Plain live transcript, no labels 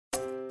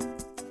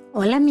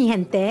Hola, mi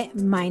gente.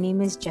 My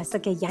name is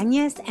Jessica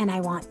Yañez, and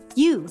I want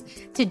you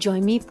to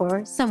join me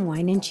for some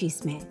Wine and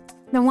Chisme.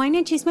 The Wine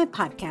and Chisme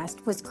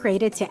podcast was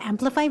created to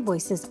amplify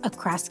voices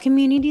across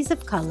communities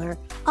of color,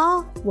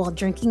 all while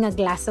drinking a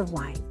glass of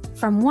wine.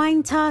 From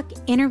wine talk,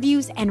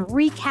 interviews, and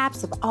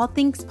recaps of all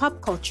things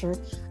pop culture,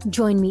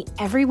 join me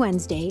every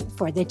Wednesday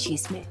for the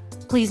Chisme.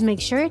 Please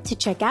make sure to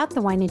check out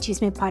the Wine and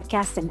Chisme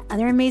podcast and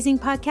other amazing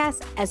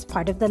podcasts as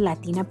part of the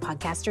Latina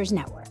Podcasters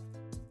Network.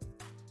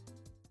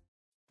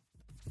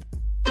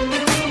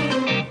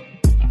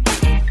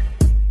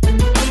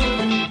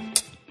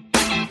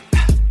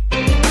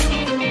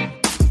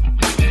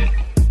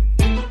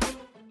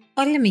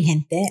 Hola, mi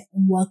gente.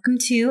 Welcome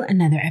to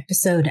another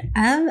episode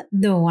of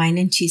the Wine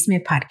and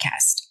Chisme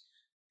podcast,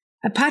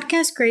 a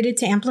podcast created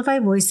to amplify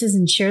voices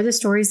and share the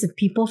stories of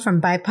people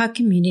from BIPOC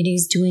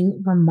communities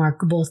doing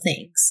remarkable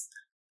things,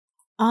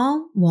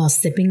 all while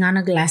sipping on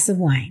a glass of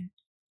wine.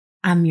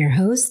 I'm your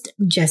host,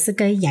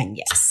 Jessica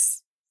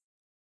Yañez.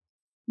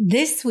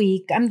 This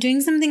week, I'm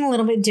doing something a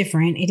little bit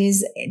different. It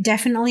is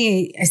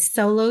definitely a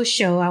solo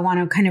show. I want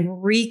to kind of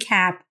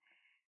recap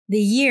the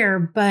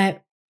year,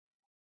 but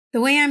the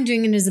way I'm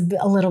doing it is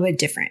a little bit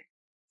different.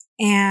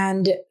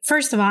 And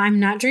first of all, I'm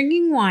not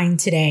drinking wine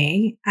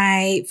today.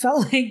 I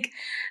felt like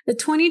the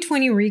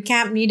 2020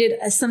 recap needed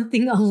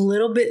something a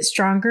little bit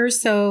stronger.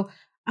 So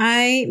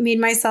I made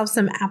myself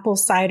some apple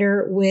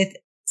cider with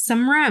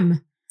some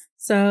rum.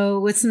 So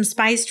with some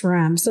spiced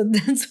rum. So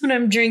that's what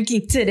I'm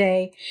drinking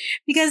today.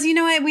 Because you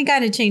know what? We got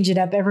to change it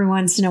up every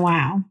once in a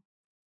while.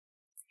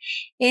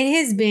 It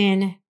has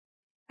been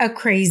a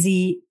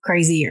crazy,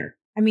 crazy year.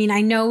 I mean,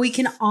 I know we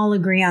can all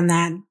agree on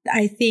that.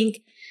 I think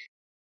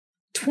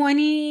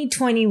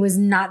 2020 was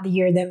not the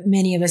year that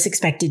many of us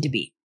expected to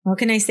be. What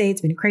can I say?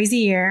 It's been a crazy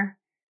year.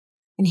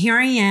 And here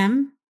I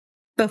am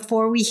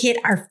before we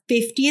hit our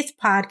 50th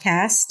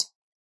podcast,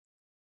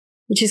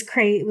 which is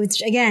crazy,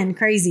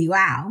 crazy.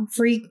 Wow.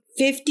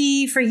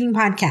 50 freaking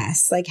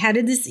podcasts. Like, how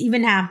did this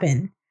even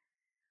happen?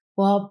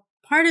 Well,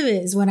 part of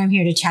it is what I'm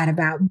here to chat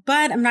about,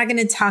 but I'm not going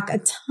to talk a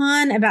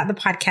ton about the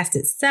podcast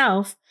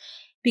itself,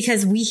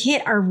 because we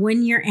hit our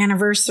 1-year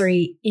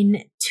anniversary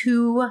in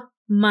 2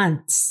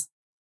 months.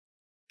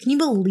 Can you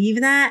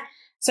believe that?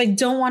 So I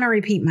don't want to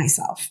repeat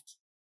myself.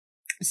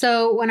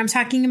 So when I'm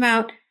talking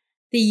about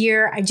the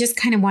year, I just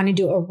kind of want to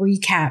do a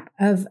recap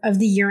of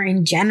the year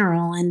in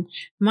general and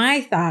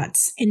my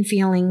thoughts and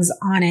feelings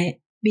on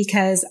it,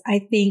 because I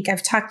think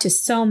I've talked to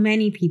so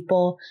many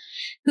people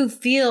who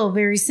feel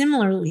very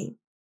similarly.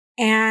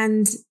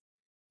 And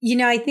you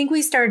know, I think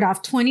we started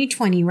off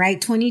 2020, right?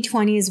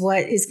 2020 is what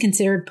is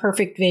considered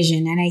perfect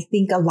vision. And I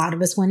think a lot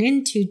of us went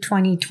into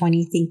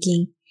 2020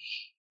 thinking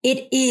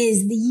it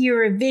is the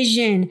year of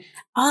vision.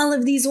 All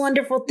of these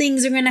wonderful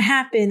things are going to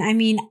happen. I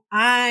mean,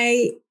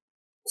 I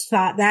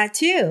thought that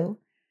too.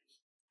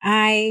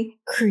 I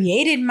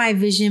created my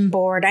vision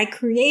board. I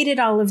created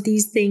all of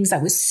these things. I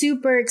was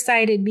super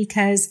excited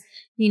because,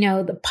 you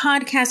know, the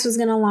podcast was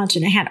going to launch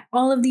and I had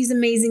all of these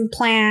amazing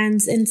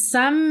plans, and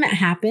some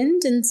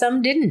happened and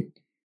some didn't.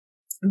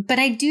 But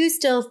I do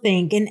still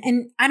think,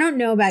 and I don't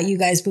know about you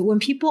guys, but when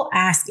people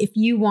ask if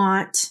you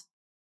want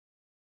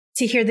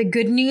to hear the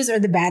good news or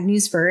the bad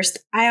news first,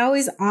 I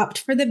always opt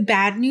for the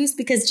bad news,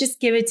 because just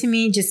give it to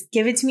me,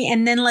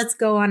 and then let's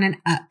go on an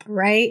up,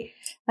 right?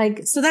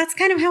 Like, so that's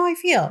kind of how I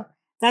feel.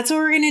 That's what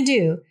we're going to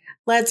do.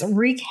 Let's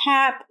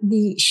recap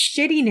the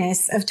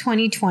shittiness of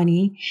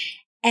 2020,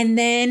 and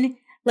then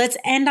let's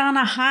end on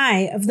a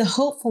high of the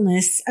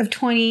hopefulness of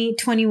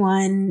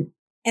 2021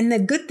 and the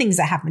good things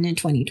that happened in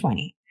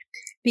 2020.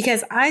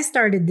 Because I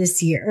started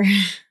this year,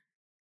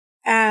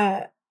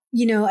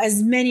 you know,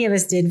 as many of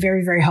us did,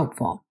 very, very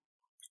hopeful.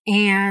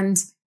 And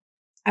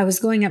I was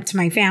going up to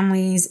my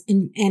family's,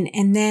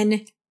 and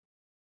then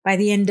by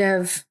the end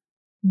of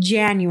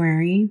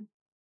January,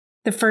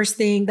 the first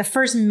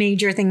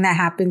major thing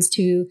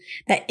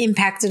that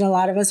impacted a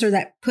lot of us, or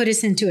that put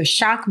us into a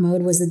shock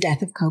mode, was the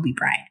death of Kobe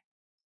Bryant.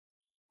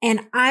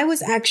 And I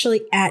was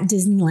actually at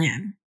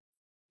Disneyland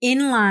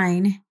in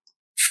line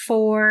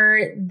for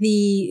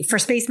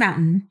Space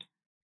Mountain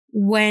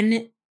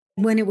when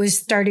it was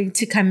starting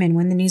to come in,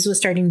 when the news was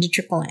starting to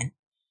trickle in.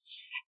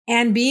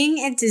 And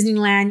being at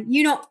Disneyland,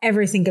 you don't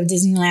ever think of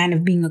Disneyland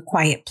of being a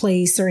quiet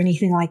place or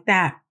anything like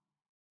that.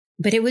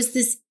 But it was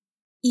this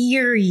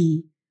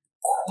eerie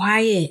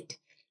quiet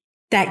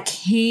that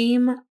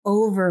came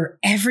over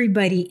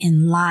everybody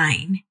in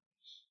line.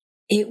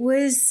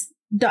 That's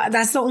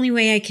the only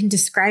way I can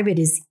describe it,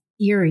 is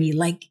eerie.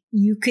 Like,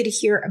 you could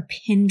hear a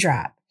pin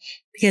drop,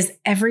 because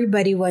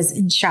everybody was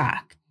in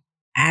shock,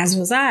 as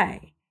was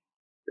I.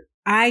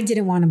 I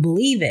didn't want to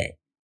believe it.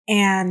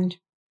 And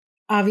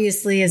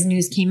obviously, as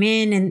news came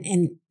in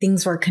and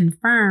things were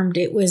confirmed,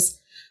 it was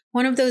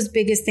one of those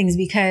biggest things,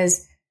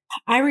 because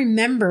I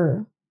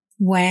remember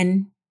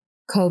when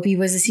Kobe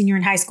was a senior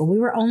in high school. We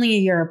were only a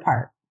year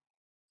apart.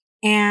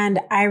 And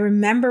I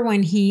remember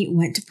when he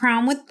went to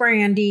prom with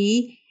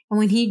Brandy and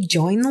when he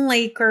joined the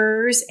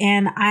Lakers.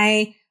 And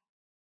I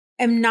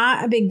am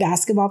not a big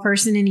basketball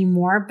person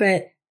anymore,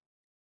 but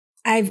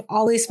I've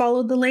always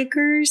followed the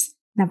Lakers.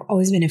 And I've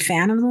always been a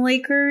fan of the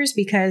Lakers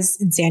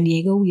because in San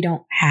Diego, we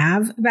don't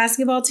have a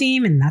basketball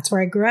team. And that's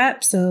where I grew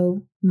up.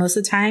 So most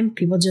of the time,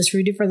 people just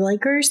rooted for the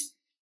Lakers.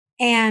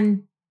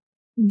 And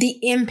the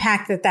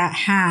impact that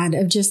had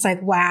of just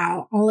like,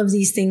 wow, all of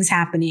these things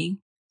happening.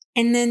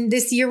 And then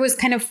this year was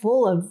kind of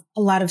full of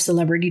a lot of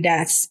celebrity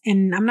deaths.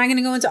 And I'm not going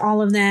to go into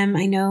all of them,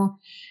 I know,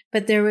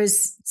 but there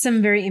was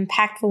some very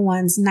impactful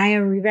ones.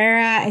 Naya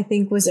Rivera, I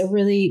think, was a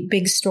really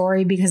big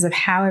story because of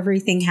how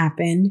everything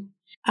happened.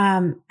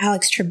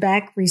 Alex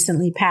Trebek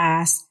recently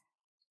passed.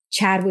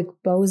 Chadwick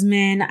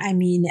Boseman, I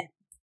mean,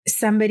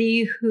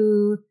 somebody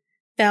who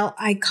felt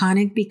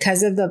iconic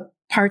because of the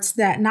parts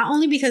that, not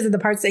only because of the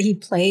parts that he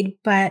played,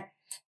 but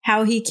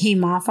how he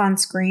came off on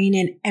screen,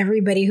 and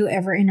everybody who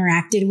ever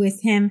interacted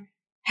with him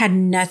had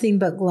nothing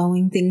but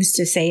glowing things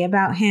to say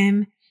about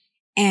him,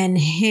 and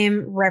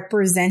him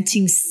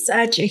representing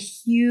such a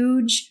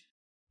huge,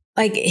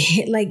 like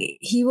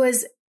he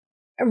was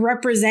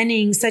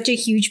representing such a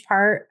huge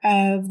part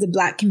of the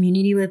Black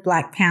community with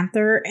Black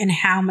Panther, and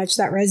how much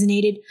that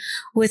resonated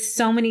with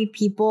so many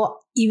people,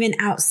 even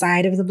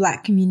outside of the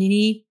Black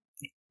community,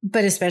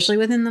 but especially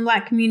within the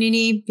Black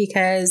community,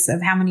 because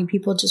of how many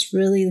people just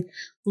really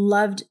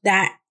loved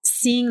that,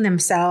 seeing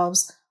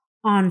themselves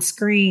on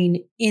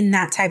screen in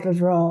that type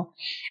of role.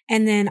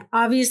 And then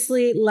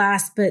obviously,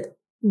 last but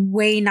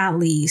way not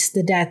least,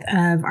 the death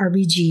of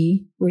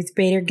RBG, Ruth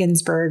Bader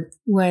Ginsburg,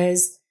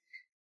 was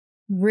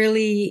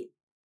really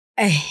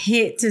a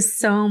hit to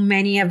so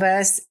many of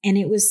us. And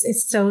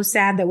it's so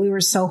sad that we were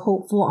so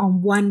hopeful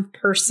on one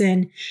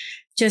person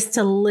just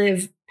to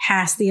live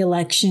past the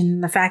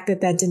election. The fact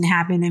that didn't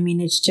happen, I mean,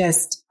 it's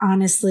just,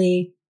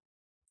 honestly,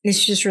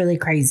 it's just really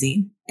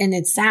crazy. And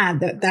it's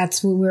sad that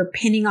that's what we're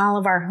pinning all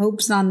of our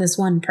hopes on, this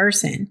one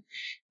person,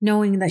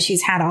 knowing that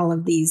she's had all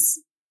of these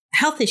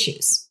health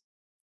issues.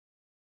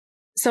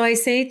 So I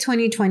say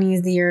 2020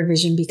 is the year of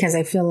vision because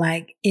I feel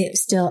like it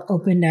still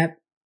opened up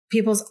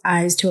people's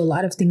eyes to a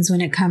lot of things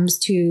when it comes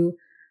to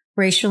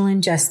racial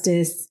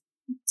injustice,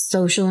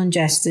 social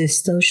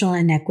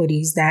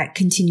inequities that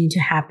continue to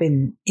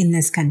happen in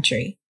this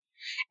country.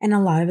 And a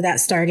lot of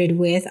that started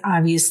with,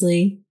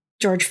 obviously,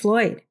 George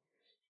Floyd.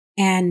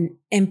 And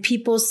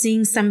people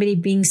seeing somebody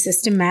being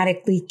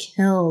systematically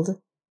killed,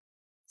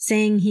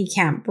 saying he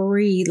can't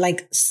breathe,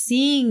 like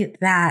seeing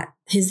that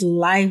his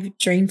life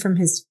drained from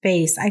his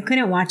face. I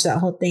couldn't watch that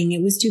whole thing.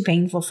 It was too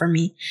painful for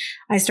me.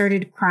 I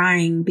started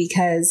crying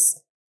because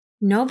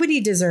nobody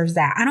deserves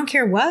that. I don't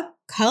care what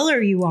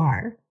color you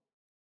are.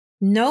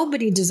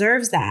 Nobody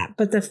deserves that.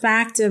 But the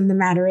fact of the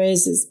matter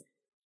is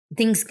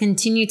things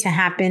continue to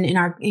happen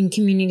in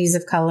communities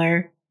of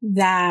color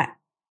that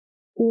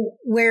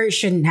where it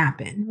shouldn't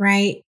happen,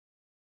 right?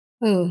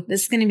 Oh,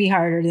 this is going to be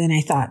harder than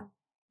I thought.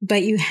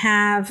 But you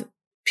have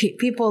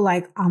people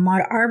like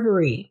Ahmaud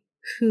Arbery,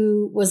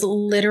 who was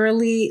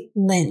literally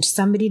lynched.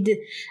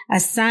 A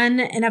son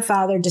and a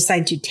father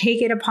decide to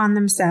take it upon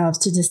themselves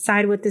to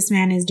decide what this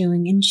man is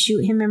doing and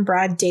shoot him in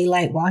broad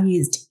daylight while he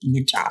is taking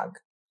a jog.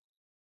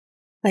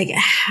 Like,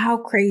 how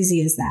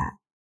crazy is that?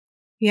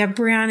 You have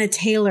Breonna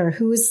Taylor,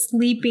 who is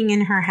sleeping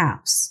in her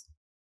house.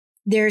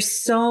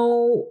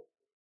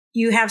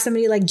 You have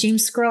somebody like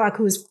James Scurlock,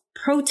 who is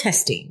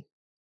protesting.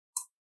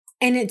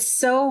 And it's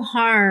so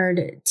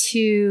hard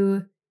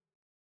to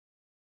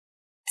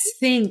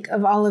think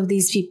of all of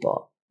these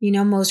people. You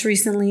know, most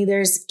recently,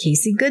 there's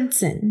Casey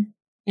Goodson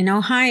in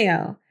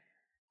Ohio.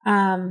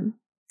 Then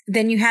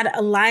you had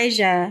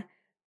Elijah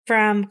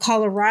from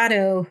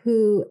Colorado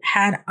who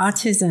had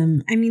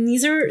autism. I mean,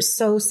 these are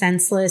so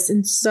senseless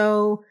and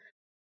so...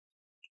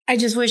 I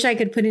just wish I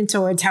could put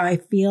into words how I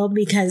feel,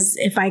 because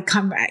if I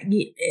come back,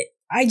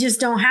 I just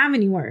don't have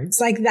any words.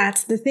 Like,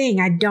 that's the thing.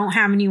 I don't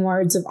have any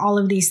words of all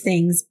of these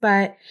things.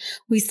 But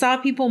we saw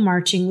people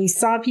marching. We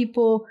saw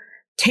people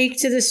take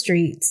to the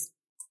streets.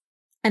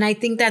 And I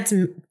think that's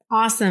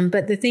awesome.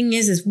 But the thing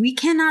is we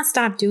cannot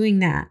stop doing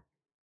that.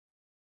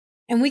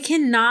 And we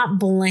cannot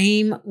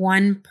blame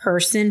one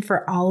person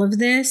for all of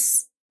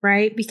this,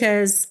 right?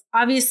 Because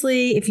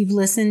obviously, if you've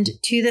listened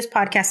to this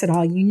podcast at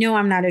all, you know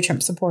I'm not a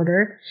Trump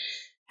supporter.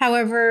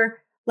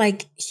 However,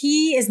 like,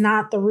 he is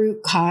not the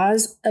root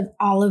cause of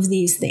all of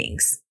these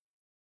things.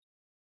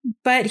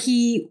 But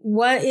he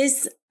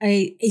is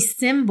a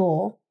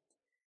symbol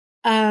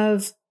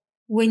of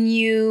when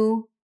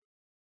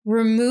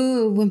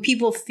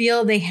people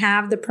feel they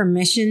have the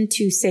permission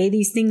to say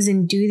these things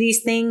and do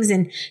these things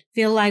and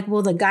feel like,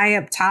 well, the guy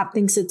up top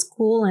thinks it's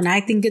cool and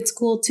I think it's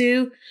cool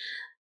too.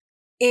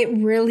 It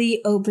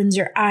really opens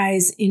your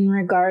eyes in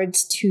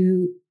regards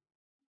to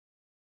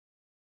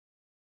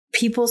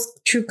people's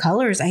true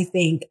colors, I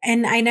think.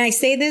 And I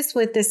say this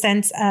with the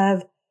sense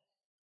of,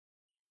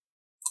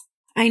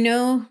 I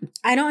know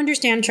I don't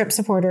understand Trump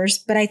supporters,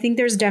 but I think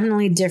there's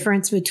definitely a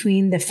difference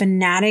between the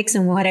fanatics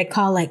and what I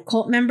call like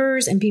cult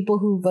members and people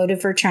who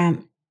voted for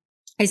Trump.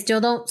 I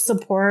still don't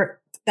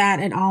support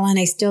that at all. And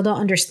I still don't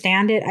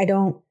understand it. I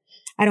don't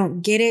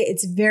get it.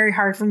 It's very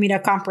hard for me to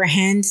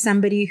comprehend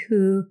somebody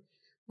who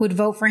would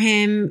vote for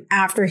him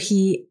after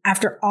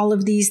all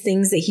of these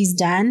things that he's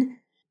done,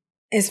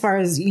 as far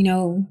as,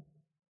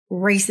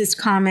 racist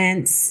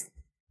comments,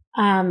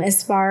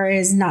 as far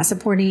as not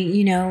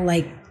supporting,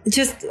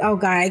 just, oh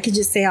God, I could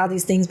just say all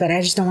these things, but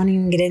I just don't want to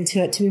even get into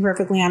it, to be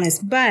perfectly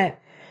honest. But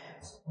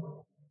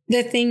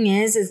the thing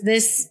is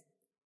this,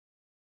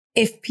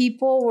 if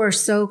people were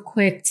so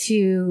quick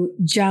to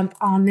jump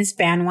on this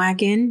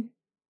bandwagon,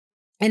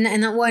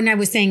 and what I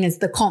was saying is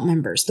the cult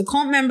members,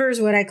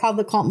 what I call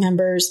the cult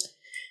members,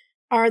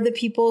 are the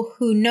people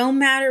who, no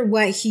matter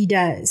what he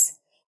does,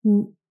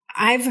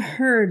 I've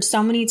heard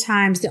so many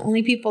times, the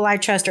only people I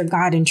trust are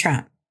God and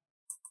Trump.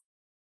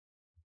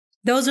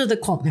 Those are the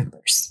cult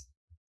members.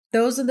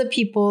 Those are the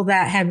people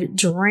that have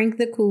drank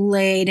the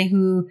Kool-Aid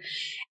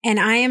and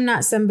I am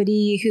not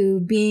somebody who,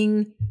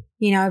 being,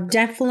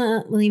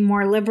 definitely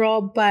more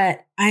liberal,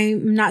 but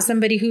I'm not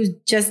somebody who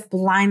just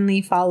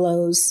blindly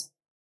follows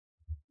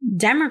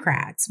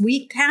Democrats.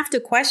 We have to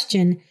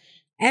question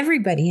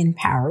everybody in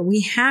power.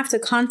 We have to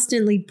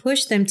constantly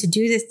push them to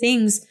do the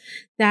things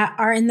that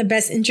are in the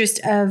best interest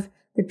of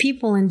the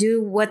people and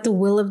do what the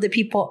will of the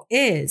people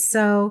is.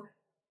 So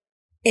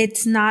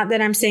it's not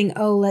that I'm saying,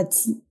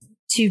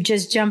 to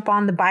just jump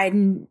on the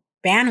Biden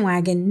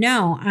bandwagon.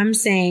 No, I'm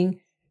saying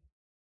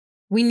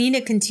we need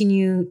to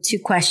continue to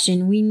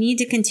question. We need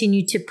to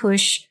continue to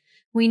push.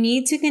 We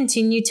need to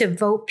continue to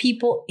vote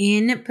people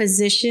in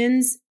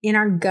positions in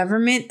our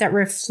government that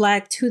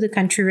reflect who the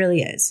country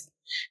really is.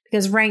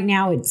 Because right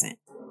now it isn't.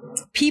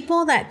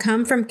 People that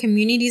come from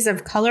communities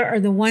of color are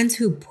the ones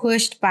who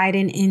pushed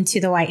Biden into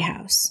the White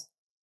House.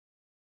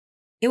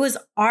 It was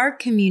our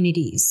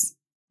communities,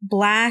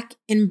 Black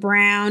and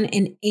brown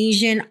and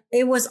Asian.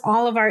 It was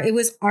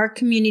our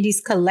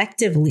communities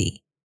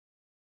collectively.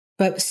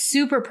 But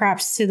super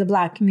props to the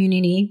Black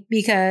community,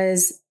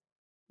 because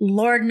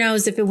Lord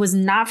knows if it was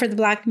not for the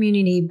Black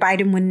community,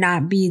 Biden would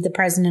not be the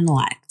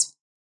president-elect.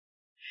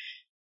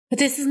 But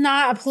this is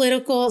not a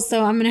political,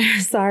 so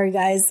sorry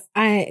guys.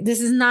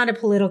 This is not a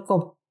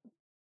political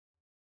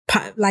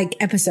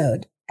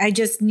episode. I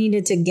just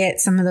needed to get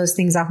some of those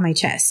things off my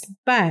chest.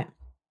 But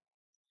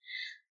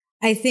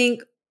I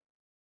think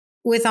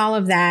with all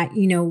of that,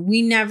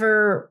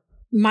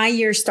 my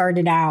year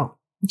started out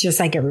just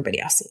like everybody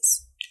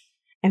else's.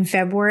 In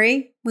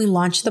February, we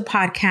launched the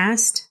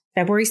podcast.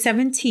 February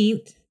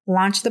 17th,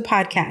 launched the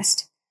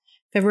podcast.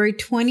 February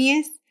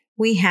 20th,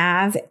 we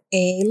have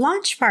a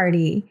launch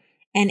party.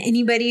 And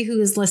anybody who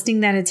is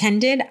listening that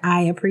attended,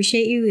 I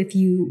appreciate you. If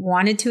you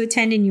wanted to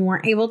attend and you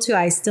weren't able to,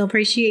 I still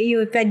appreciate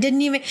you. If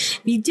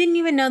you didn't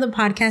even know the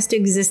podcast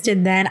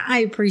existed then, I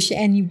appreciate,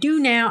 and you do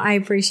now, I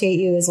appreciate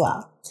you as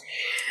well.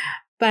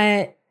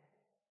 But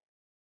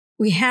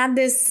we had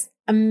this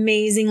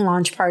amazing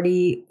launch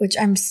party, which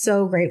I'm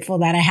so grateful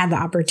that I had the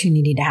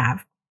opportunity to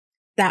have.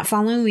 That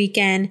following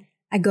weekend,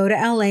 I go to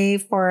LA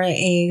for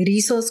a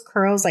Rizos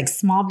Curls,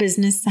 small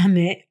business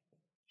summit.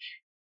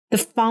 The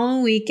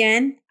following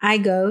weekend, I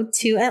go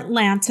to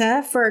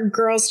Atlanta for a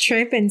girls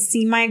trip and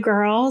see my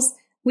girls.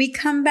 I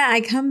come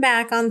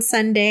back on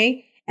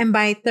Sunday, and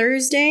by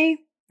Thursday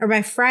or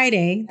by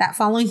Friday, that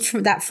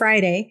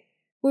Friday,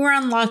 we were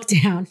on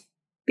lockdown,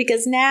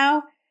 because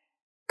now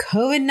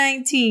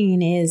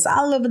COVID-19 is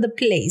all over the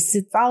place.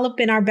 It's all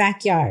up in our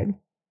backyard.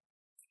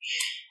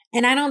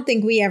 And I don't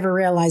think we ever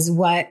realized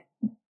what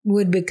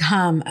would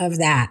become of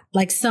that.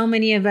 So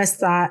many of us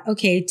thought,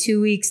 okay,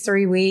 2 weeks,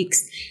 3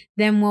 weeks,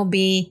 then we'll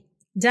be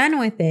done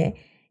with it.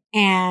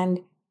 And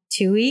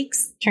 2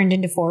 weeks turned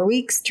into 4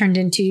 weeks, turned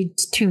into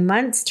 2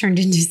 months, turned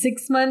into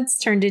 6 months,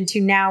 turned into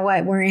now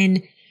what? We're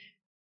in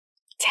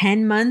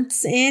 10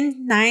 months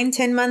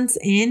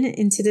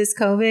into this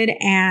COVID.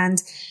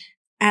 And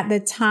at the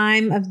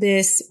time of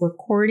this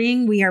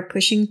recording, we are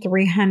pushing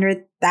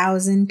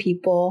 300,000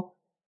 people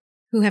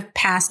who have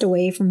passed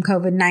away from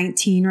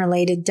COVID-19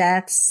 related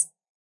deaths,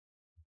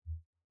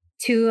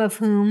 2 of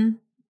whom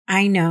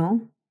I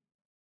know.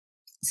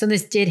 So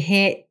this did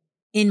hit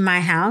in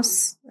my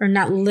house, or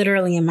not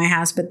literally in my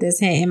house, but this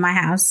hit in my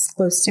house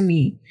close to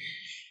me.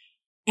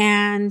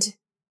 And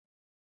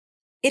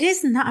it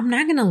is not, I'm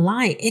not going to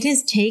lie, it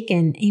has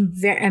taken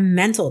a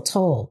mental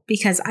toll,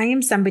 because I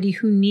am somebody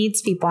who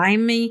needs people. I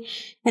am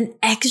an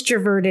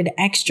extroverted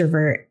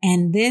extrovert.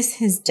 And this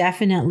has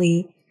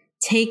definitely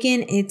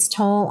taken its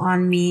toll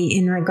on me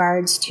in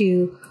regards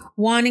to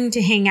wanting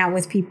to hang out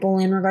with people,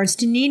 in regards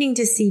to needing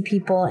to see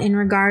people, in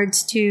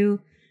regards to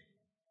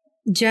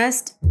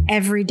just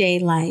everyday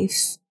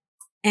life.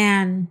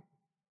 And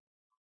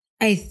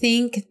I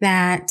think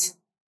that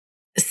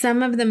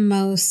some of the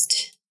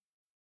most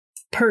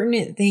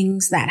pertinent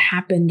things that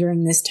happened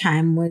during this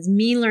time was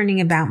me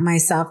learning about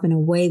myself in a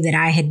way that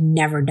I had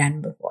never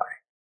done before.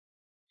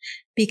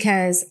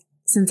 Because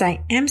since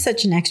I am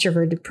such an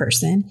extroverted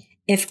person,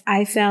 if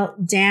I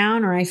felt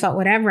down or I felt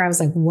whatever, I was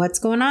like, what's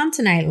going on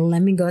tonight?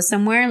 Let me go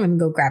somewhere. Let me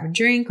go grab a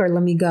drink, or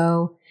let me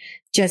go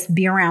just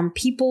be around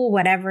people,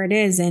 whatever it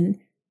is. And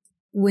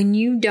when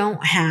you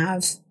don't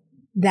have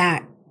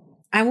that,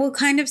 I will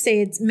kind of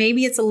say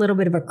it's a little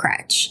bit of a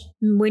crutch.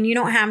 When you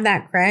don't have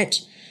that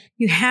crutch,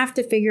 you have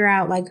to figure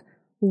out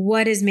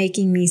what is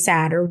making me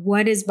sad or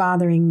what is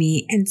bothering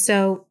me. And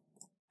so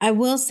I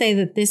will say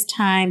that this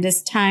time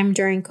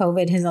during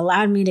COVID has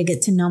allowed me to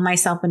get to know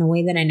myself in a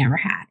way that I never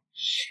had.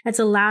 It's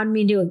allowed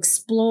me to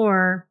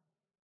explore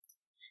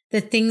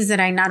the things that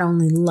I not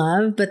only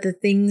love, but the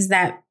things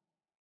that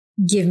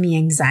give me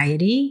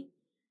anxiety.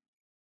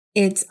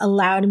 It's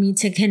allowed me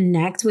to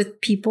connect with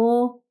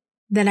people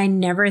that I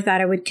never thought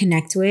I would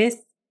connect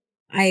with.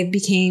 I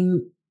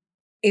became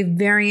a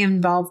very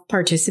involved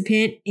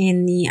participant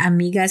in the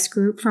Amigas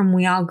group from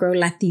We All Grow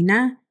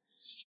Latina.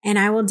 And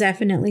I will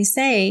definitely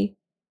say,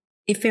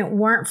 if it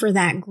weren't for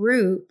that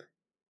group,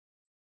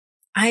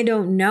 I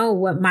don't know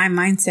what my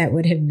mindset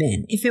would have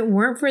been. If it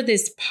weren't for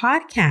this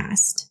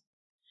podcast,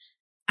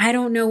 I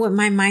don't know what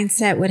my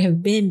mindset would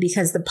have been,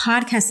 because the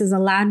podcast has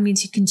allowed me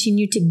to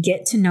continue to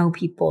get to know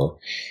people,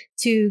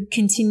 to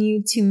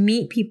continue to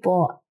meet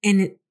people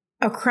and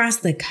across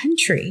the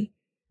country.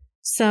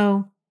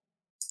 So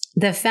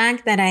the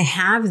fact that I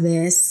have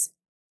this,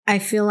 I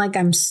feel like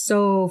I'm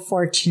so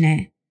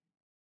fortunate.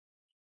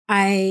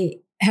 I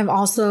have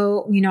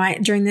also,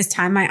 during this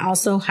time, I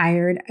also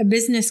hired a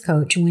business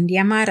coach, Wendy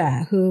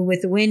Amara, who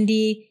with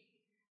Wendy,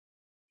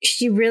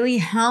 she really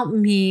helped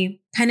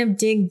me kind of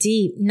dig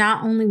deep,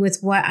 not only with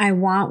what I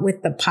want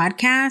with the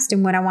podcast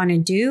and what I want to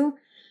do,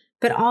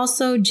 but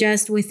also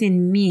just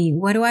within me.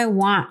 What do I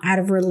want out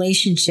of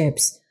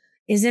relationships?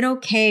 Is it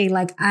okay?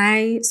 Like,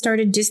 I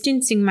started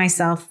distancing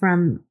myself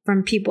from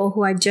people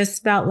who I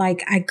just felt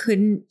like I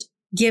couldn't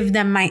give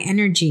them my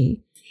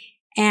energy.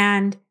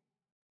 And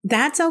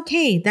that's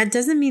okay. That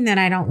doesn't mean that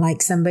I don't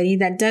like somebody.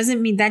 That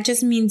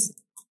just means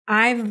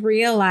I've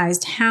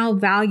realized how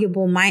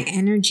valuable my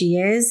energy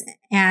is,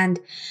 and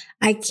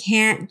I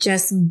can't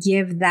just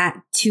give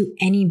that to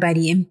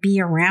anybody and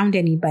be around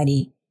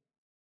anybody.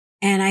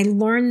 And I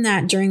learned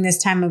that during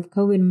this time of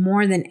COVID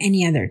more than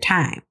any other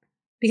time,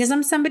 because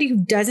I'm somebody who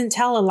doesn't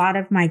tell a lot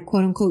of my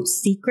quote unquote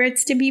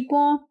secrets to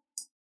people.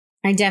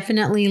 I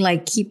definitely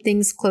keep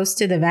things close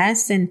to the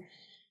vest. And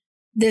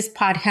this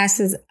podcast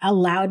has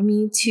allowed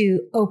me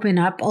to open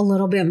up a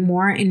little bit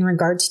more in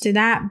regards to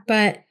that.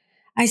 But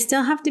I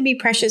still have to be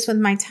precious with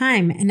my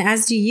time, and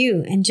as do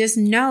you. And just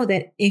know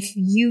that if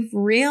you've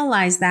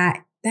realized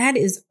that, that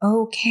is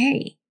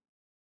okay.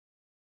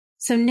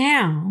 So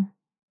now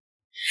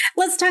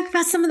let's talk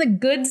about some of the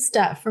good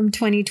stuff from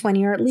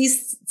 2020, or at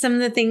least some of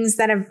the things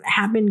that have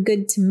happened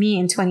good to me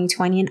in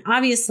 2020. And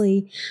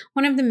obviously,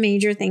 one of the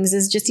major things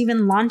is just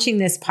even launching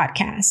this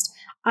podcast.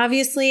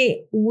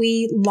 Obviously,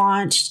 we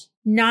launched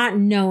not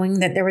knowing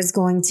that there was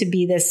going to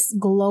be this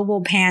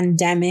global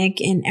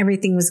pandemic and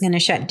everything was going to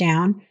shut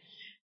down.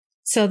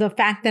 So the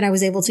fact that I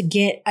was able to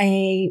get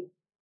a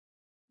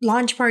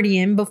launch party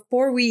in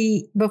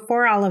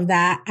before all of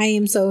that, I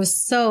am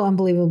so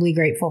unbelievably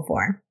grateful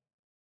for.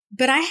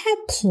 But I had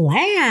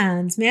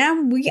plans,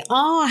 man. We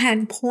all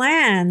had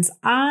plans.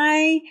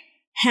 I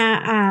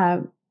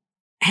was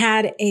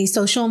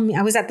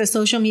at the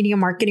social media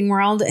marketing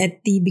world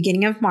at the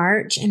beginning of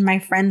March, and my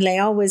friend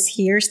Leo was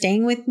here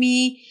staying with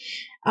me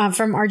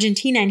from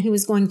Argentina, and he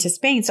was going to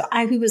Spain. So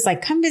he was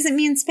like, come visit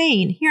me in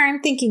Spain. Here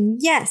I'm thinking,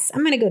 yes, I'm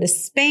going to go to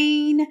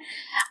Spain.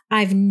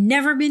 I've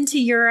never been to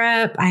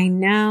Europe. I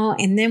know.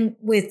 And then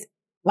with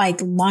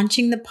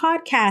launching the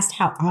podcast,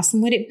 how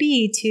awesome would it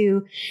be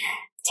to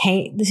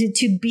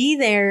be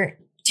there,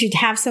 to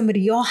have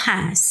somebody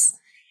Yañez,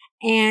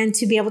 and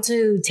to be able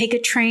to take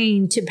a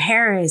train to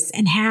Paris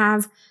and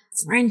have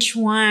French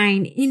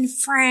wine in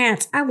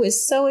France. I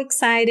was so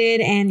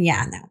excited. And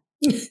no,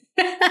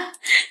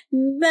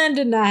 that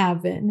did not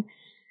happen.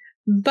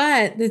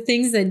 But the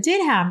things that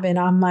did happen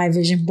on my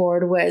vision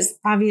board was,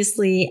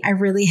 obviously, I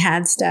really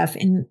had stuff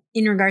in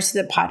regards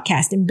to the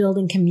podcast and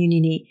building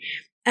community.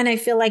 And I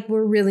feel like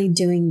we're really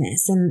doing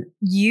this. And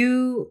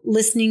you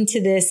listening to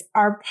this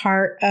are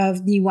part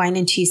of the Wine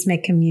and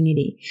Chisme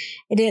community.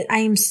 I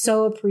am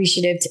so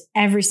appreciative to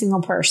every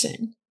single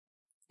person.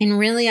 And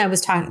really, I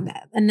was talking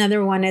about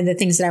another one of the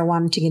things that I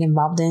wanted to get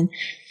involved in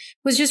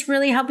was just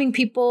really helping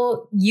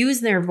people use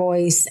their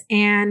voice.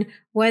 And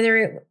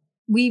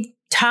we've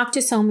talked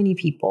to so many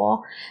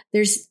people.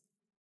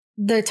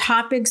 The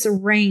topics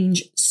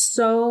range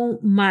so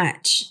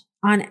much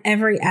on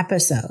every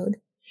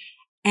episode.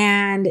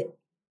 And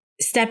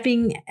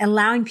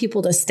allowing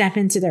people to step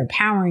into their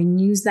power and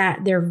use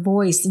their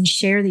voice and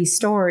share these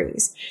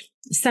stories.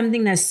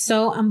 Something that's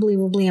so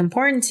unbelievably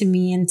important to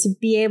me, and to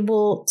be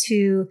able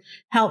to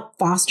help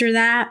foster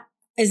that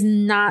is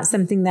not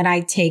something that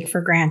I take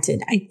for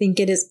granted. I think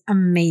it is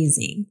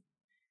amazing.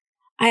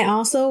 I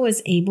also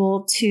was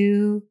able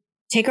to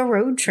take a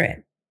road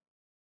trip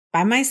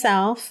by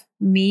myself,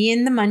 me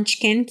and the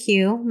Munchkin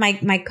Q,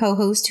 my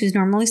co-host who's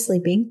normally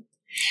sleeping.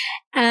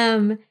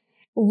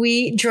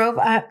 We took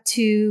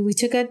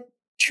a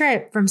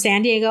trip from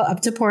San Diego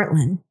up to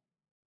Portland,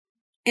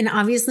 and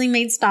obviously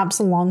made stops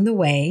along the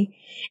way.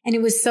 And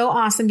it was so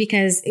awesome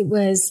because it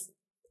was,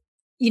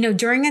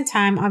 during a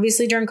time,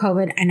 obviously during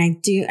COVID, and I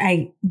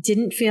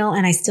didn't feel,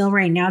 and I still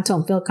right now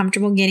don't feel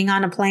comfortable getting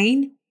on a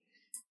plane.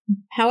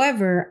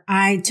 However,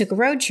 I took a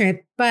road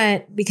trip,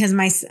 but because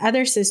my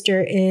other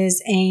sister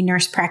is a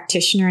nurse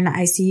practitioner in the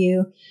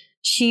ICU,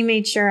 she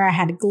made sure I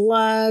had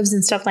gloves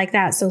and stuff like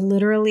that. So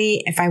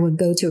literally, if I would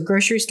go to a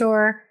grocery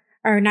store,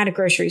 or not a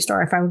grocery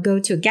store, if I would go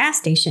to a gas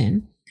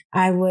station,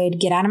 I would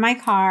get out of my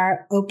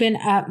car, open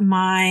up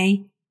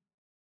my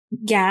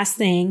gas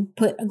thing,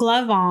 put a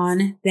glove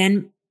on,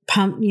 then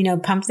pump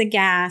the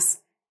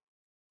gas,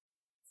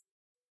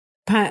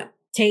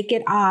 take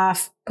it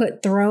off,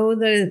 throw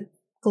the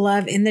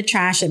glove in the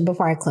trash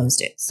before I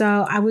closed it.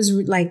 So I was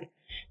like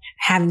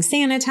having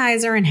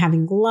sanitizer and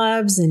having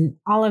gloves, and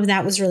all of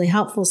that was really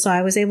helpful. So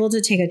I was able to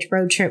take a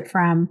road trip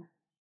from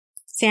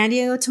San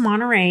Diego to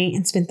Monterey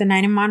and spent the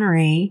night in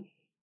Monterey.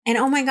 And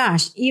oh my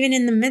gosh, even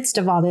in the midst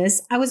of all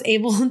this, I was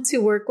able to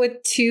work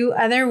with 2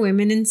 other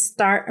women and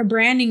start a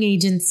branding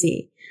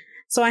agency.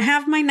 So I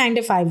have my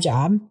 9-to-5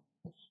 job.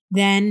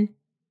 Then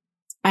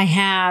I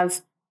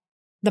have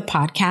the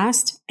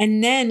podcast.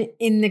 And then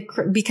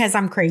because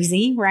I'm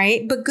crazy,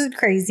 right? But good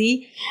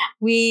crazy,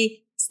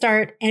 we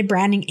start a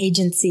branding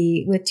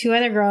agency with 2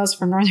 other girls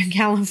from Northern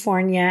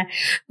California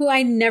who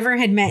I never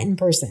had met in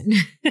person.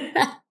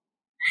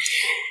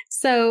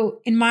 So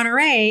in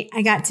Monterey,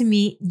 I got to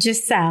meet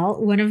Giselle,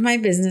 one of my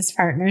business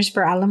partners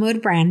for Alamode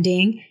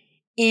Branding.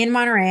 In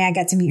Monterey, I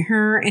got to meet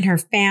her and her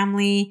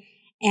family.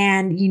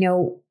 And,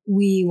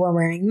 we were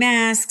wearing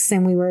masks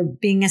and we were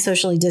being as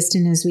socially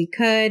distant as we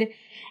could.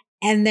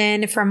 And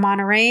then from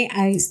Monterey,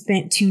 I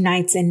spent 2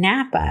 nights in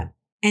Napa.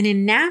 And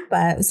in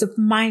Napa, it was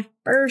my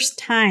first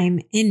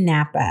time in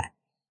Napa.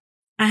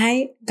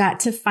 I got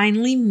to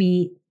finally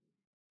meet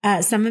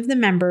some of the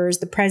members,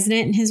 the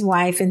president and his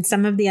wife, and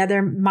some of the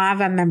other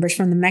MAVA members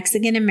from the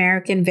Mexican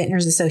American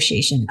Vintners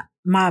Association,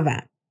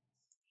 MAVA.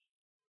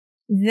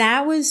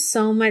 That was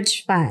so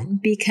much fun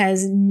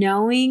because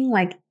knowing,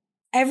 like,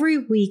 every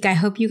week, I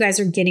hope you guys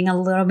are getting a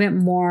little bit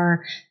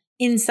more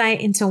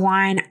insight into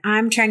wine.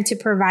 I'm trying to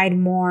provide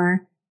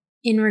more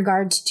in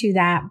regards to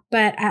that.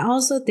 But I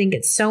also think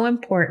it's so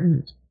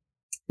important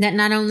that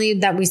not only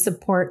that we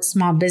support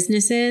small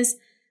businesses,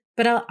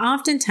 but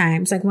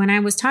oftentimes, like when I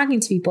was talking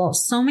to people,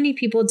 so many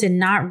people did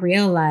not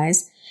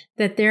realize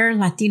that there are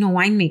Latino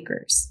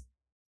winemakers.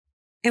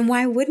 And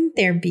why wouldn't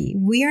there be?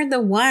 We are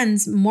the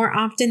ones more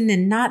often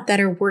than not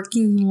that are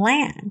working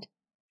land.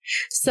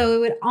 So it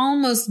would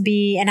almost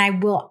be, and I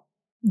will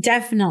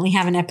definitely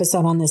have an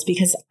episode on this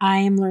because I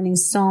am learning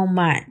so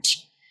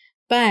much.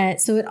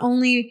 But so it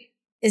only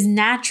is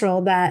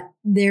natural that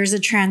there's a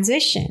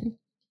transition.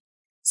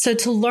 So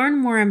to learn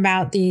more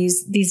about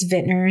these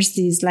vintners,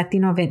 these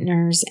Latino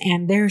vintners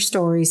and their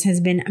stories has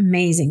been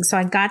amazing. So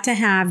I got to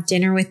have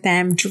dinner with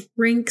them,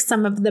 drink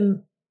some of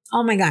the,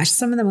 oh my gosh,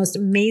 some of the most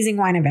amazing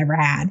wine I've ever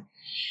had.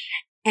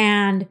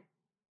 And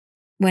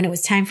when it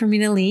was time for me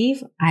to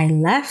leave, I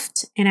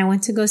left and I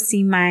went to go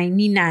see my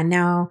Nina.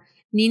 Now,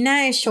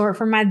 Nina is short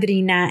for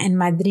madrina, and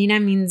madrina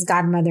means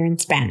godmother in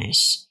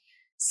Spanish.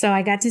 So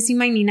I got to see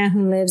my Nina,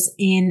 who lives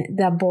in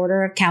the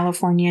border of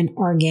California and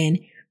Oregon.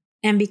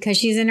 And because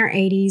she's in her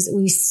 80s,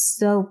 we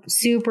so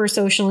super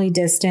socially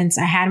distanced.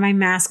 I had my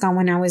mask on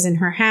when I was in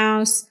her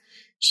house.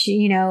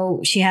 She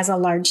has a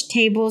large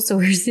table. So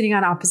we were sitting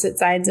on opposite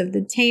sides of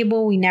the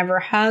table. We never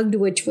hugged,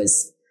 which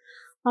was,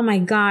 oh my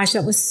gosh,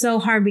 that was so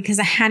hard because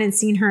I hadn't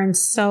seen her in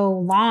so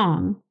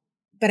long.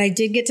 But I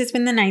did get to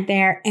spend the night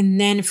there.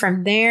 And then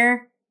from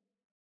there,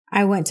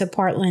 I went to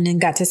Portland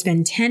and got to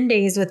spend 10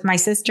 days with my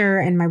sister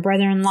and my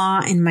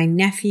brother-in-law and my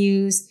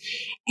nephews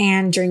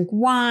and drink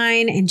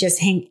wine and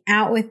just hang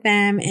out with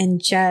them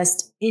and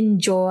just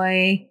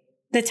enjoy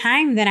the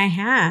time that I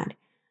had.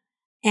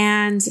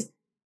 And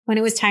when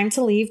it was time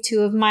to leave,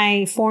 2 of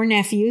my 4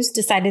 nephews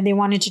decided they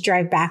wanted to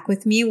drive back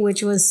with me,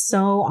 which was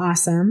so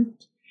awesome.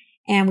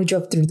 And we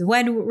drove through the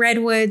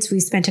redwoods. We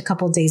spent a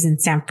couple days in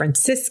San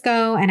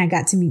Francisco, and I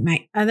got to meet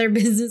my other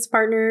business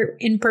partner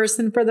in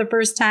person for the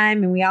first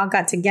time. And we all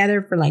got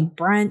together for like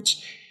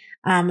brunch,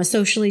 a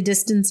socially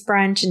distanced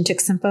brunch, and took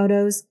some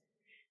photos.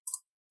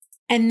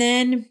 And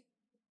then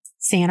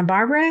Santa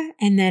Barbara.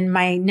 And then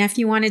my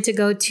nephew wanted to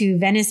go to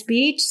Venice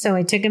Beach. So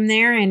I took him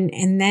there,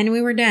 and then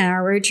we were done.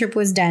 Our road trip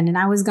was done, and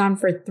I was gone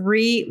for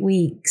 3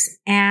 weeks.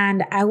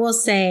 And I will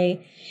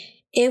say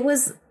it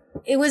was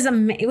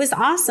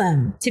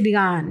awesome to be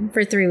gone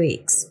for 3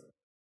 weeks.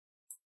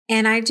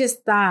 And I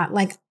just thought,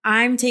 like,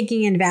 I'm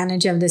taking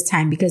advantage of this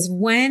time because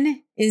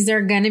when is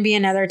there going to be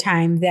another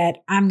time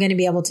that I'm going to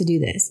be able to do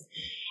this?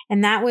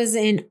 And that was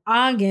in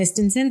August.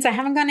 And since I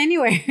haven't gone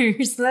anywhere,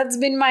 so that's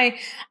been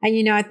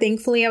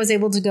thankfully I was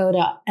able to go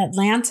to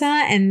Atlanta,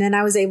 and then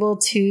I was able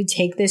to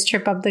take this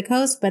trip up the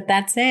coast, but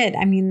that's it.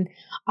 I mean,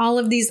 all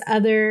of these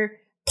other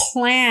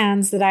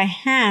plans that I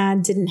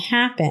had didn't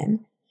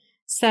happen.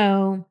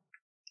 So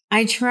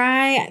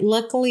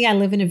luckily I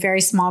live in a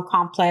very small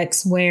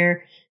complex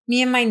where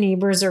me and my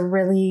neighbors are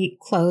really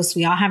close.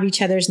 We all have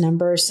each other's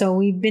numbers. So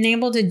we've been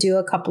able to do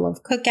a couple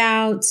of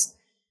cookouts,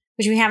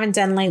 which we haven't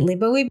done lately,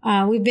 but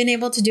we've been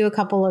able to do a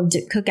couple of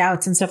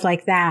cookouts and stuff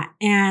like that.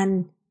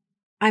 And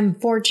I'm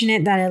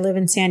fortunate that I live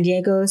in San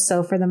Diego.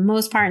 So for the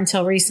most part,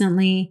 until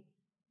recently,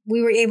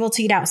 we were able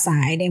to eat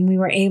outside and we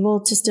were able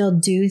to still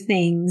do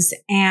things.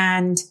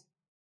 And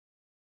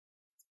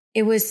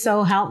it was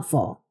so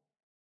helpful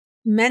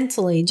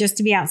mentally just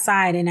to be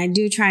outside. And I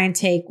do try and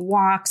take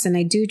walks and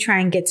I do try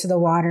and get to the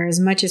water as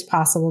much as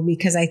possible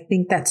because I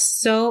think that's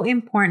so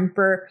important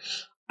for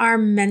our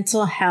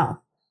mental health.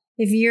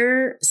 If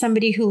you're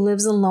somebody who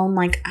lives alone,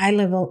 like I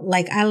live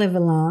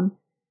alone,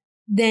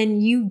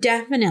 then you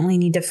definitely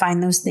need to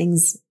find those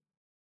things,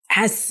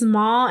 as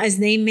small as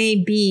they may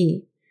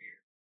be,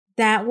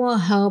 that will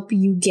help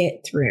you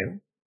get through.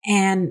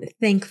 And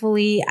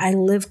thankfully, I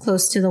live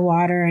close to the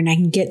water and I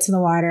can get to the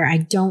water. I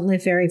don't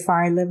live very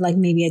far. I live like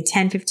maybe a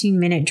 10, 15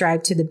 minute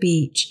drive to the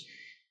beach.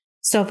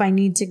 So if I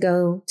need to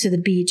go to the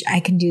beach, I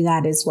can do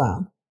that as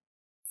well.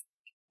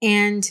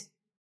 And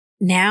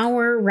now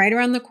we're right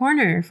around the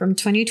corner from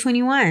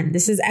 2021.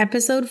 This is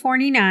episode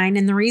 49.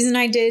 And the reason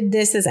I did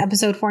this as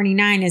episode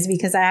 49 is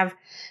because I have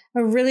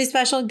a really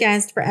special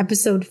guest for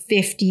episode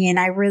 50. And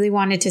I really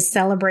wanted to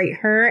celebrate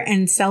her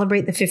and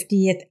celebrate the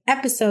 50th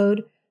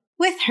episode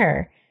with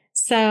her.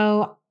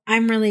 So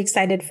I'm really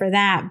excited for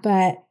that.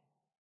 But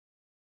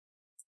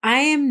I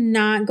am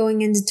not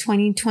going into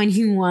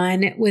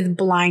 2021 with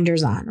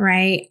blinders on,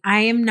 right? I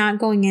am not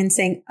going in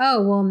saying,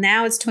 oh, well,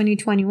 now it's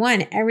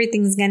 2021.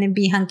 Everything's going to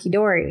be hunky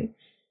dory.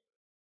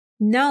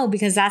 No,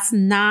 because that's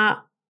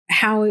not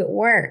how it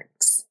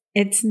works.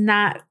 It's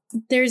not.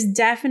 There's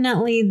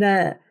definitely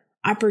the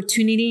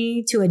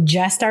opportunity to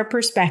adjust our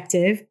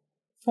perspective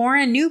for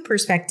a new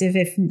perspective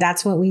if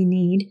that's what we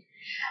need.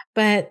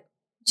 But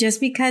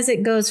just because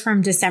it goes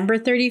from December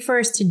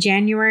 31st to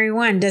January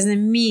 1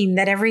 doesn't mean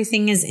that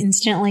everything is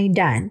instantly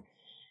done.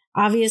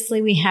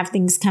 Obviously, we have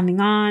things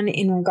coming on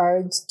in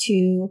regards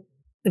to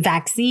the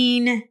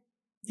vaccine. I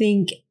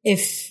think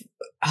if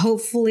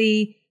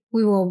hopefully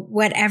we will,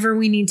 whatever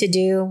we need to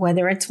do,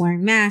 whether it's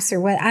wearing masks or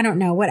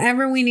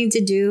whatever we need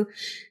to do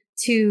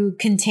to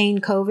contain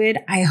COVID,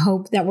 I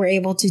hope that we're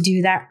able to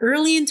do that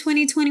early in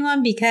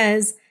 2021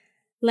 because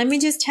let me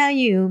just tell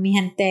you, mi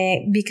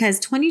gente, because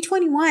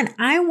 2021,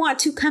 I want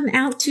to come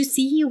out to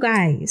see you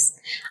guys.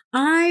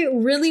 I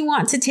really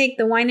want to take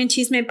the Wine and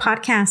Chisme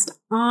podcast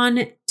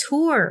on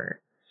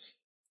tour.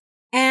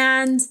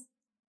 And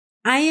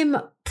I am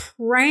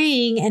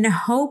praying and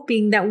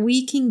hoping that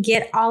we can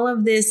get all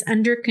of this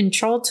under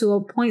control to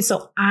a point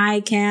so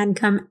I can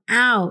come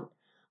out.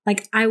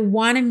 Like, I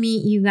want to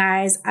meet you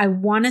guys. I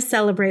want to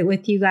celebrate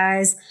with you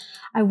guys.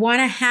 I want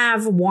to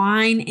have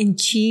wine and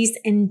cheese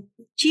and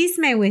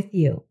chisme with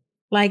you.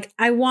 Like,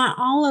 I want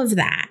all of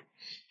that.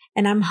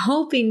 And I'm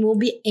hoping we'll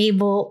be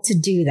able to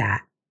do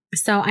that.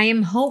 So I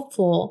am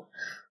hopeful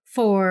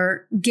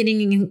for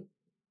getting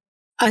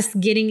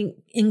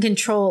in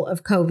control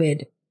of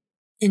COVID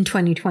in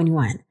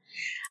 2021.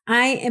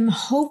 I am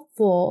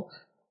hopeful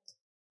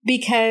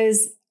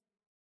because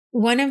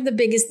one of the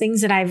biggest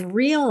things that I've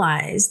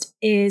realized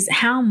is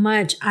how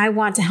much I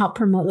want to help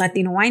promote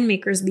Latino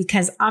winemakers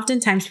because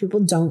oftentimes people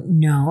don't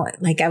know,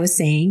 like I was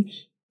saying,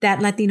 that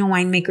Latino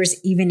winemakers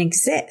even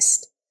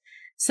exist.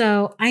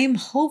 So I am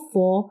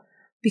hopeful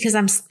because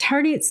I'm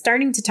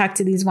starting to talk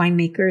to these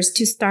winemakers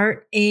to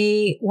start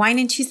a Wine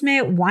and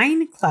Chisme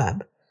wine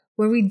club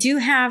where we do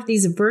have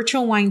these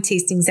virtual wine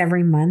tastings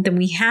every month. And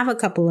we have a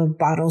couple of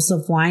bottles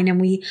of wine and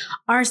we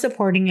are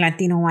supporting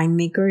Latino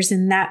winemakers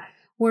and that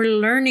we're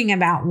learning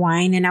about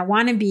wine. And I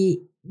want to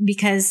be,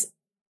 because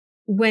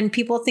when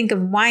people think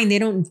of wine, they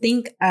don't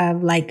think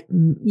of like,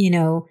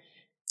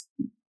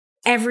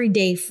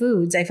 everyday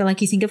foods. I feel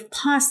like you think of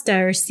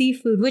pasta or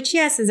seafood, which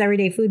yes, is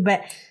everyday food.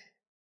 But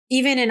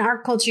even in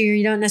our culture,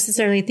 you don't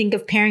necessarily think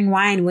of pairing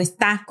wine with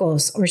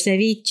tacos or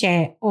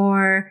ceviche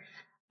or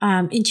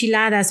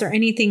enchiladas or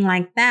anything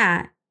like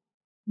that.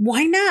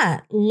 Why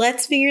not?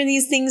 Let's figure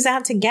these things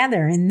out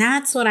together. And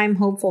that's what I'm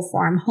hopeful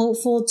for. I'm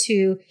hopeful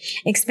to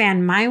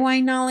expand my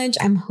wine knowledge.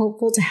 I'm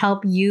hopeful to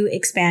help you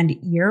expand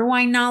your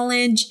wine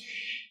knowledge.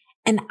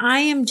 And I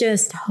am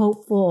just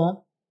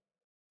hopeful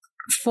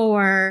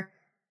for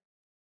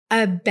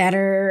a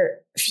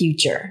better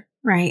future,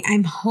 right?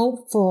 I'm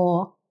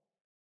hopeful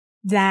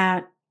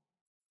that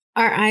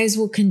our eyes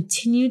will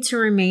continue to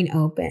remain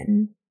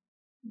open,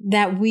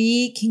 that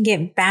we can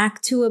get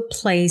back to a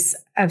place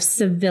of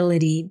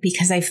civility,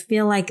 because I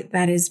feel like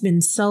that has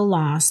been so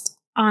lost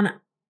on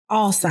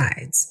all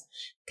sides.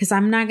 Because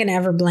I'm not going to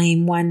ever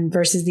blame one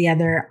versus the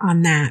other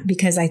on that,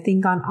 because I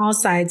think on all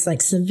sides,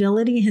 like,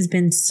 civility has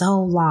been so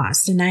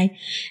lost. And I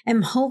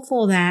am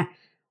hopeful that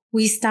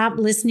we stop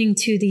listening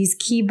to these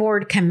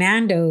keyboard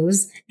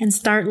commandos and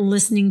start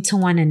listening to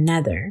one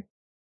another.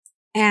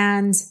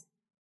 And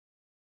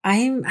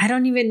I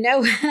don't even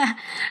know.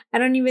 I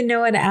don't even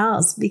know what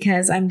else,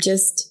 because I'm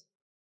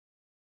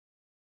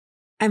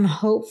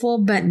hopeful,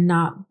 but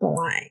not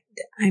blind.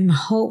 I'm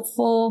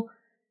hopeful,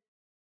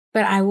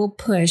 but I will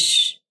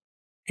push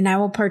and I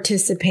will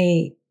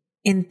participate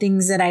in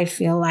things that I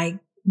feel like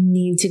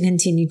need to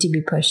continue to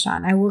be pushed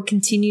on. I will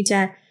continue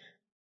to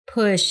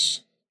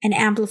push and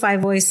amplify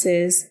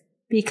voices,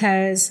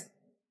 because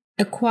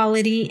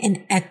equality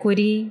and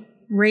equity,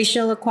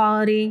 racial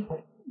equality,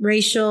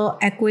 racial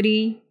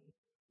equity,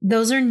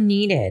 those are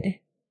needed.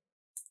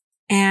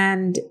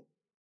 And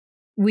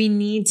we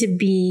need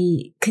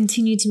to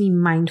continue to be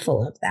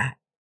mindful of that.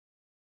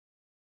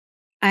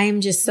 I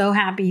am just so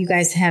happy you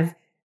guys have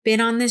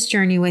been on this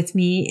journey with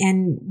me,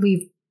 and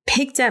we've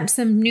picked up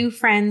some new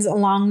friends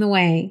along the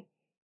way.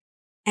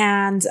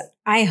 And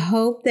I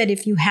hope that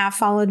if you have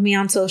followed me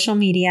on social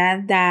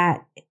media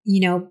that,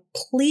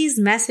 please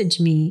message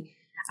me.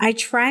 I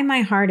try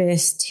my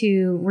hardest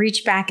to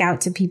reach back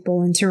out to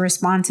people and to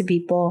respond to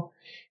people,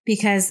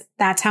 because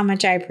that's how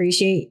much I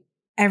appreciate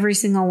every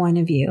single one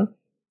of you.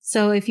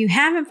 So if you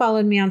haven't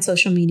followed me on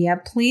social media,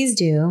 please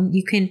do.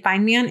 You can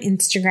find me on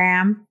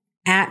Instagram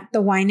at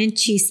The Wine and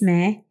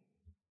Chisme,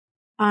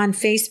 on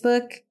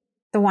Facebook,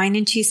 The Wine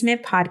and Chisme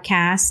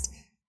Podcast.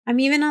 I'm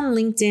even on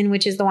LinkedIn,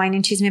 which is The Wine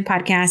and Chisme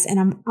Podcast, and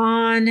I'm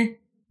on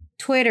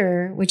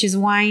Twitter, which is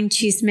Wine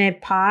Chisme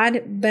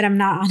Pod, but I'm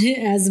not on it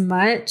as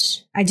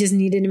much. I just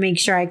needed to make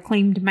sure I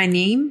claimed my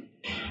name.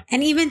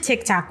 And even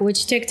TikTok,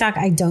 which TikTok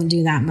I don't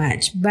do that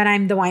much, but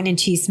I'm The Wine and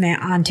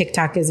Chisme on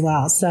TikTok as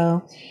well.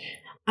 So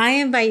I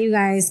invite you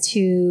guys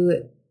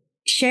to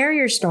share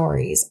your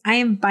stories. I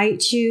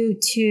invite you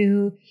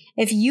to,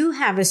 if you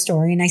have a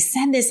story, and I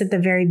said this at the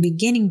very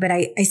beginning, but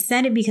I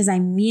said it because I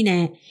mean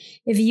it.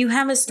 If you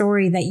have a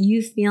story that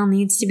you feel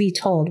needs to be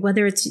told,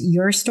 whether it's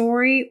your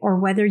story or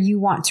whether you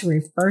want to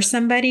refer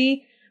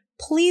somebody,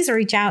 please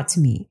reach out to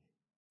me.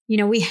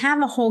 We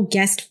have a whole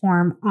guest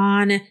form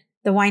on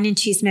the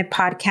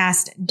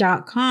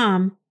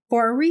wineandchismepodcast.com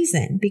for a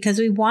reason, because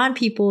we want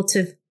people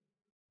to,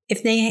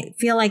 if they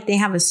feel like they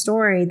have a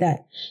story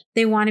that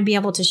they want to be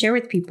able to share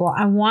with people,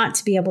 I want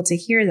to be able to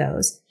hear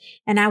those.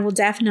 And I will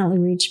definitely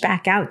reach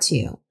back out to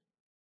you.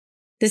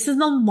 This is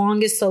the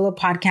longest solo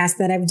podcast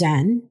that I've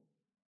done,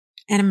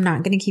 and I'm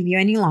not going to keep you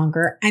any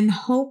longer. I'm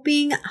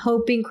hoping,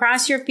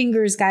 cross your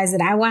fingers, guys,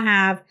 that I will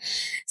have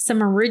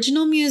some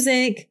original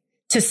music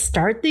to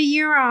start the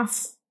year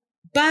off.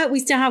 But we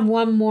still have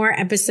one more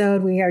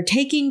episode. We are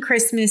taking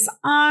Christmas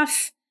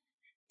off,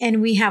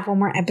 and we have one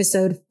more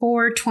episode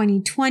for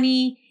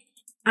 2020.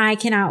 I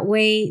cannot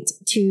wait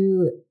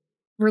to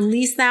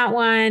release that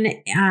one.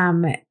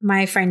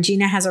 My friend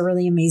Gina has a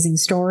really amazing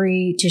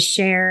story to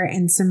share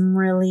and some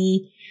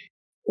really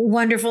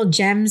wonderful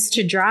gems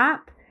to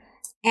drop.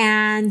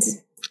 And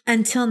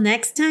until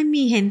next time,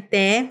 mi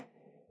gente,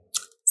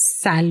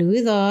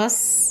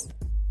 saludos.